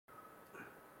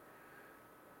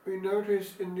we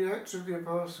notice in the Acts of the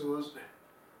Apostles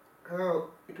how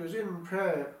it was in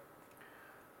prayer,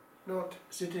 not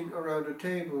sitting around a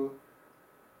table,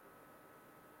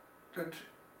 that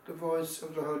the voice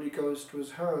of the Holy Ghost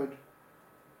was heard,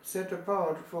 set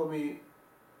apart for me.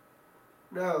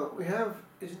 Now, we have,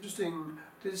 it's interesting,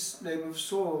 this name of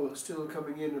Saul still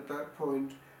coming in at that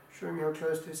point, showing how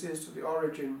close this is to the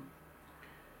origin.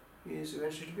 He is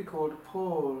eventually to be called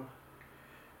Paul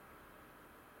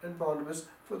and Barnabas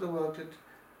for the work that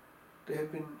they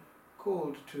have been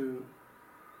called to.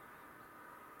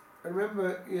 I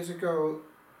remember years ago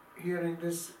hearing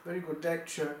this very good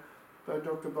lecture by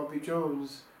Dr. Bobby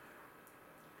Jones,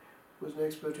 who was an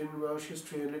expert in Welsh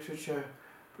history and literature,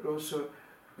 but also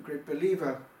a great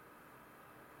believer.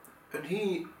 And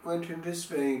he went in this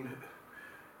vein.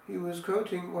 He was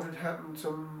quoting what had happened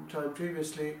some time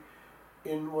previously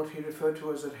in what he referred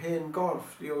to as at Hen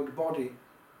Gorff, the old body.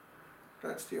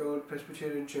 That's the old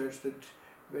Presbyterian church that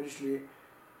eventually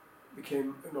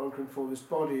became a nonconformist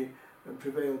body and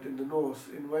prevailed in the north,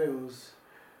 in Wales.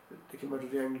 They came out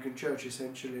of the Anglican Church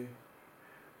essentially.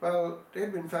 Well, they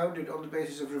had been founded on the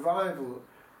basis of revival,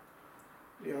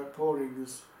 the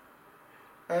outpourings,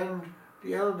 and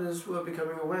the elders were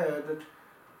becoming aware that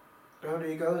the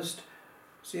Holy Ghost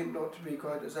seemed not to be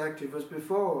quite as active as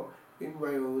before in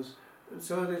Wales, and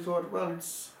so they thought, well,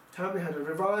 it's time we had a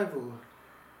revival.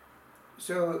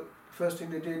 So the first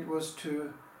thing they did was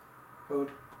to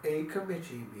hold a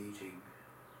committee meeting.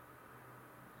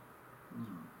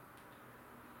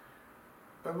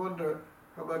 I wonder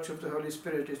how much of the Holy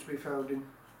Spirit is to be found in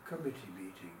committee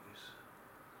meetings.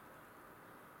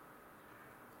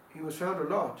 He was found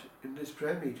a lot in this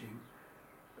prayer meeting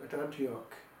at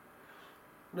Antioch.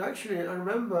 And actually, I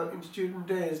remember in student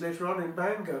days later on in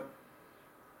Bangor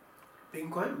being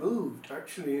quite moved,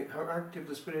 actually, how active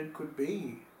the Spirit could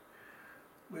be.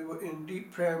 We were in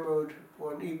deep prayer mode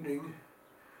one evening,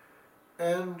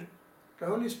 and the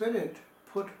Holy Spirit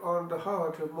put on the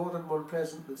heart of more than one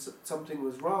present that something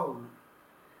was wrong.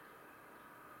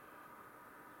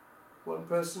 One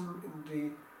person in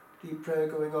the deep prayer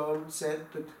going on said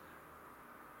that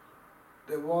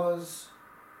there was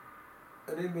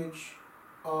an image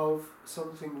of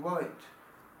something white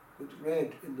with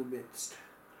red in the midst.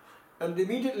 And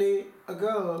immediately a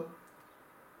girl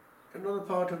in another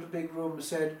part of the big room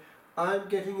said, "I'm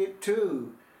getting it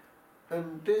too.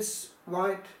 And this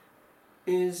white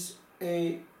is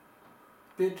a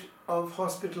bit of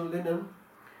hospital linen,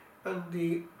 and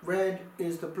the red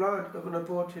is the blood of an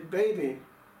aborted baby.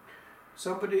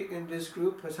 Somebody in this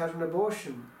group has had an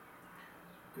abortion."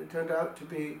 And it turned out to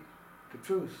be the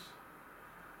truth.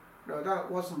 Now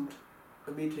that wasn't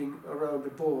a meeting around a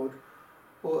board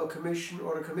or a commission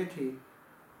or a committee.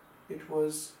 It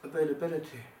was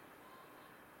availability.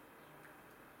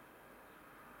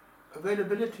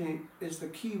 Availability is the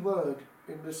key word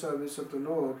in the service of the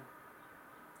Lord.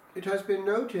 It has been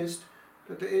noticed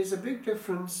that there is a big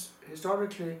difference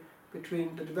historically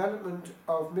between the development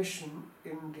of mission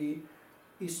in the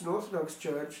Eastern Orthodox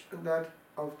Church and that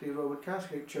of the Roman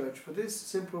Catholic Church, for this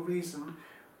simple reason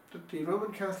that the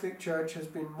Roman Catholic Church has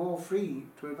been more free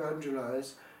to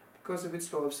evangelize because of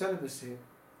its law of celibacy.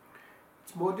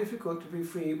 It's more difficult to be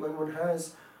free when one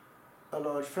has a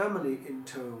large family in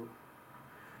tow.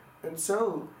 And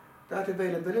so that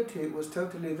availability was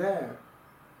totally there.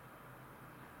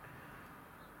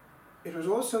 It was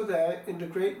also there in the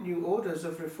great new orders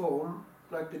of reform,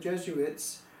 like the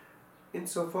Jesuits,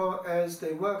 insofar as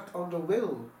they worked on the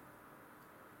will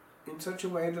in such a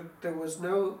way that there was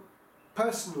no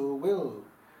personal will.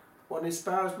 One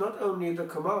espoused not only the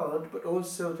command, but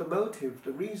also the motive,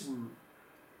 the reason.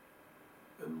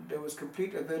 And there was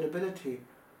complete availability,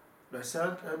 la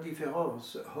sainte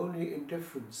indifférence, holy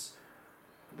indifference.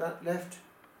 That left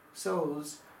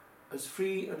souls as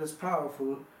free and as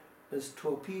powerful as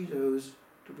torpedoes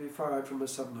to be fired from a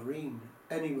submarine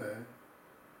anywhere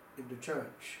in the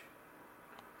church.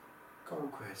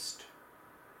 Conquest.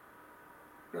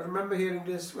 I remember hearing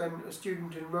this when a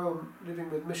student in Rome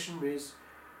living with missionaries,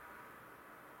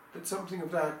 that something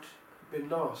of that had been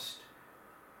lost,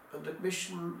 and that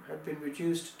mission had been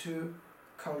reduced to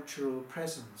cultural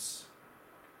presence.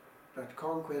 That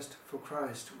conquest for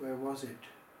Christ, where was it?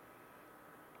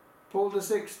 Paul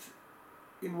VI,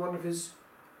 in one of his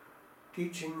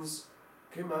teachings,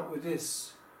 came out with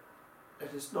this: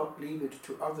 let us not leave it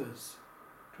to others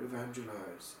to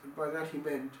evangelize. And by that he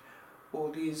meant all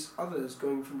these others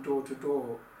going from door to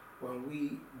door while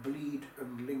we bleed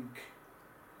and link.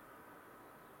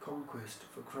 Conquest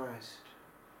for Christ.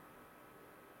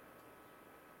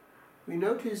 We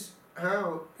notice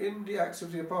how in the Acts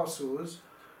of the Apostles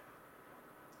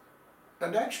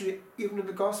And actually, even in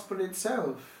the gospel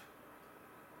itself,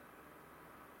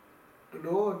 the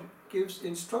Lord gives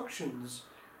instructions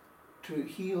to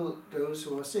heal those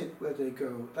who are sick where they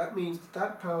go. That means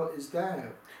that power is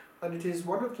there, and it is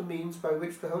one of the means by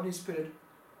which the Holy Spirit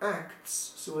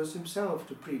acts so as himself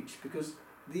to preach, because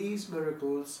these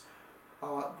miracles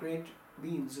are great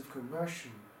means of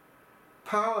conversion.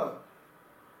 Power,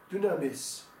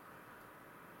 dunamis.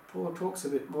 Paul talks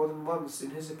of it more than once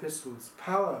in his epistles.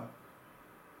 Power.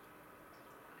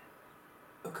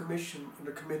 A commission and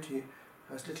a committee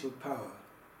has little power.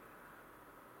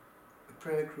 A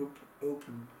prayer group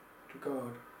open to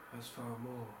God has far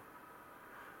more.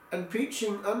 And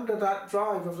preaching under that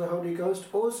drive of the Holy Ghost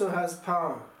also has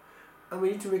power, and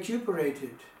we need to recuperate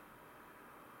it.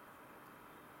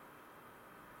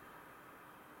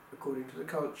 According to the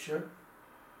culture,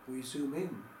 we zoom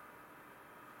in.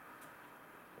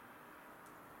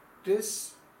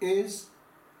 This is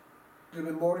the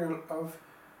memorial of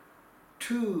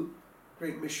two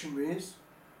great missionaries,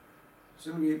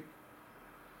 Marie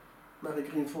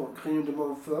Grignon de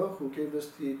Montfort, who gave us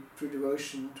the true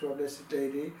devotion to Our Blessed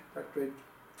Lady, that great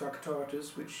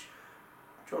Tractatus, which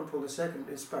John Paul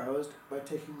II espoused by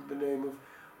taking the name of,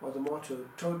 or the motto,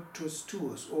 Totus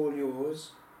Tuus, all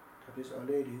yours, that is Our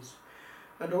Lady's.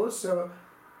 And also,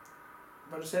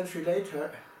 about a century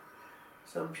later,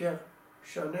 Saint Pierre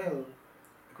Chanel,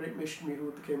 a great missionary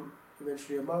who became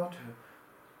eventually a martyr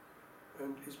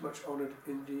and is much honoured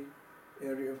in the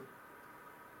area of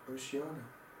Oceania.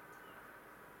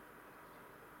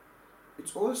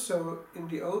 It's also in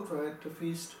the Old Rite the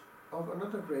feast of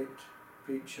another great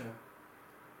preacher,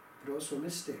 but also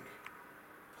mystic,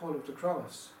 Paul of the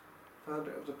Cross,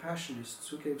 founder of the Passionists,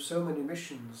 who gave so many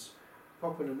missions,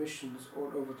 popular missions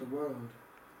all over the world,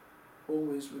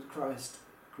 always with Christ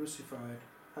crucified,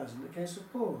 as in the case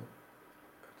of Paul,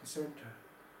 at the centre.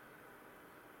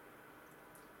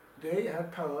 They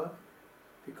had power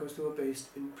because they were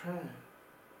based in prayer.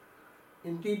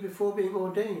 Indeed, before being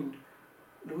ordained,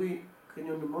 Louis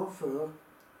Grignon de Montfort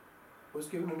was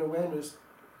given an awareness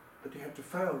that he had to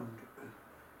found.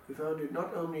 He founded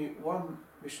not only one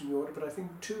missionary order, but I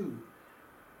think two.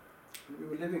 We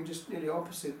were living just nearly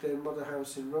opposite their mother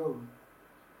house in Rome.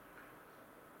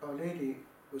 Our Lady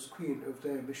was queen of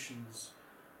their missions.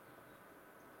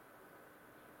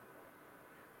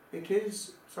 It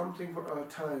is something for our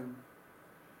time.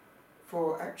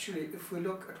 For actually, if we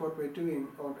look at what we're doing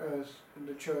on earth in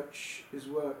the Church's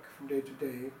work from day to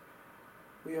day,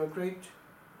 we are great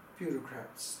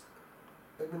bureaucrats,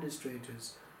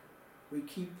 administrators. We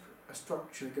keep a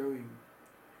structure going.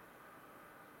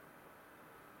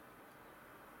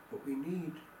 But we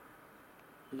need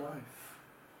life.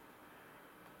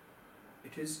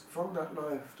 It is from that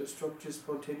life that structures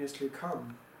spontaneously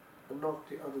come, and not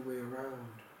the other way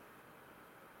around.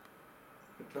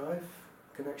 But life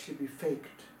can actually be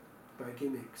faked by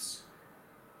gimmicks.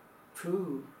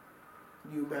 True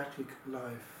pneumatic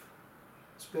life,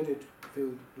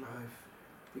 Spirit-filled life,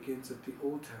 begins at the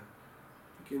altar,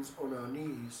 begins on our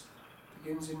knees,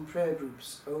 begins in prayer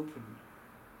groups, open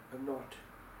and not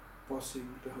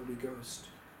bossing the Holy Ghost,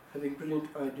 having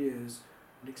brilliant ideas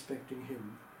and expecting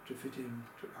Him to fit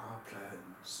into our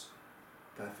plans,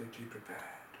 perfectly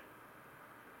prepared.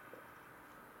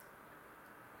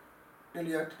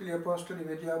 Negli Atti degli Apostoli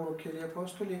vediamo che gli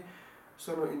Apostoli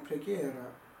sono in preghiera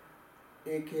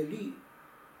e che lì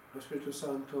lo Spirito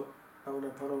Santo ha una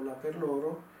parola per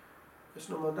loro e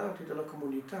sono mandati dalla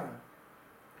comunità.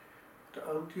 Da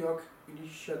Antioch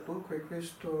inizia dunque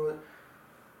questo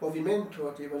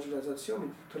movimento di evangelizzazione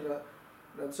di tutta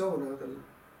la zona del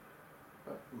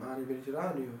mare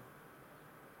Mediterraneo.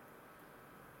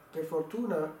 Per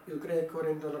fortuna il greco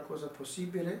rende la cosa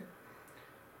possibile,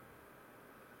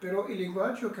 però il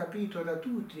linguaggio capito da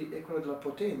tutti è quello della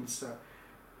potenza,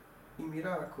 i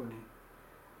miracoli.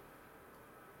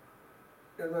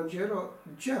 Nel Vangelo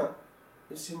già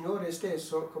il Signore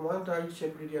stesso comanda ai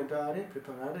discepoli di andare,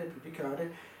 preparare,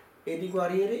 predicare e di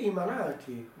guarire i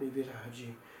malati nei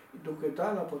villaggi. Dunque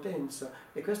dà la potenza,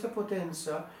 e questa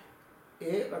potenza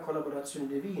è la collaborazione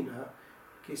divina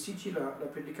che sigilla la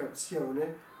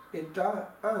predicazione e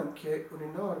dà anche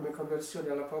un'enorme conversione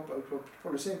al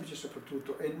popolo semplice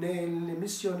soprattutto, e nelle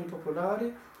missioni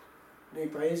popolari, nei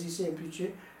paesi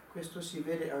semplici, questo si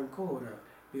vede ancora,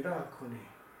 miracoli.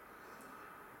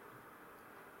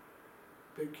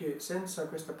 Perché senza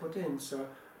questa potenza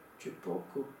c'è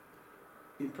poco,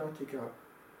 in pratica,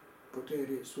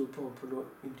 potere sul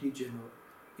popolo indigeno,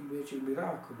 invece il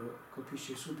miracolo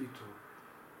colpisce subito.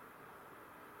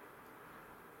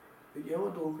 Vediamo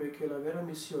dunque che la vera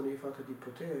missione è fatta di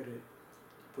potere, di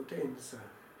potenza,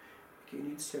 che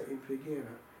inizia in preghiera,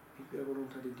 in cui la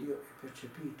volontà di Dio è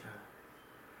percepita.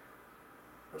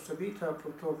 La nostra vita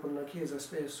purtroppo nella Chiesa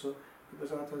spesso è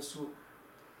basata sul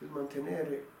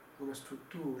mantenere una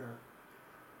struttura,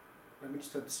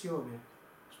 l'amministrazione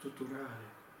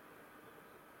strutturale,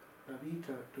 la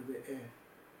vita dove è,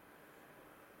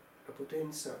 la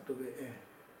potenza dove è.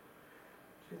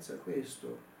 Senza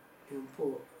questo è un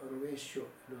po' a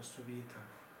rovescio la nostra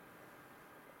vita.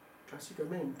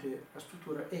 Classicamente la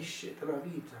struttura esce dalla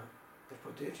vita per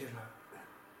proteggerla.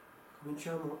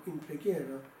 Cominciamo in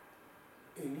preghiera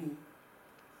e lì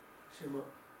siamo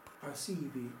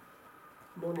passivi,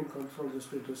 non in controllo dello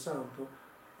Spirito Santo,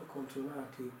 ma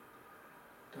controllati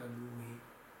da Lui.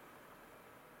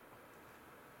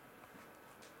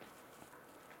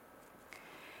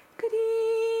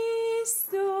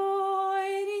 Cristo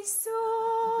è risorto,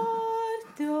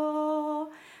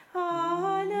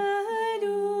 alleluia,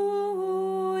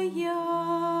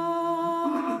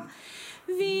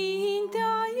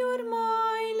 vinta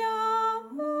ormai la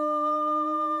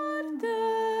morte,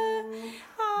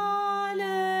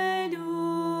 alleluia,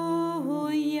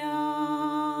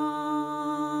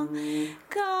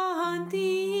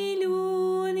 canti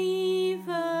l'universo,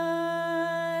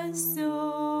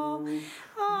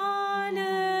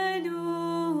 alleluia,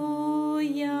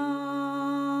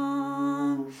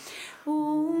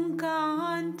 un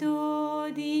canto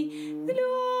di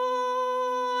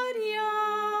gloria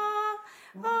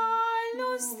al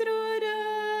nostro